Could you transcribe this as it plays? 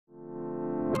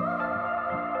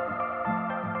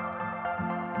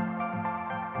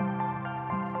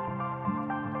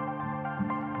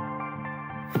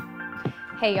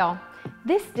Hey y'all,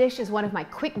 this dish is one of my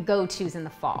quick go-tos in the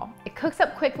fall. It cooks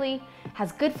up quickly,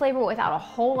 has good flavor without a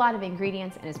whole lot of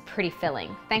ingredients, and is pretty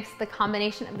filling, thanks to the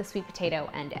combination of the sweet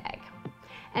potato and egg.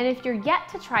 And if you're yet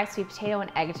to try sweet potato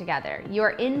and egg together, you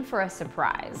are in for a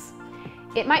surprise.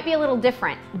 It might be a little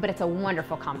different, but it's a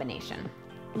wonderful combination.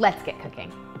 Let's get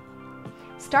cooking.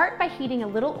 Start by heating a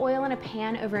little oil in a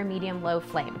pan over a medium-low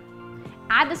flame.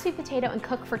 Add the sweet potato and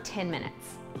cook for 10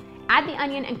 minutes. Add the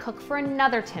onion and cook for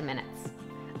another 10 minutes.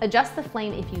 Adjust the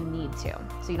flame if you need to,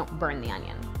 so you don't burn the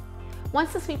onion.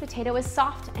 Once the sweet potato is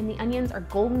soft and the onions are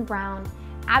golden brown,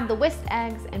 add the whisked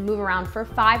eggs and move around for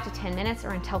 5 to 10 minutes or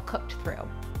until cooked through.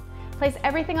 Place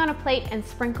everything on a plate and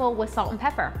sprinkle with salt and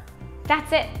pepper.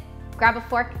 That's it. Grab a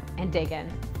fork and dig in.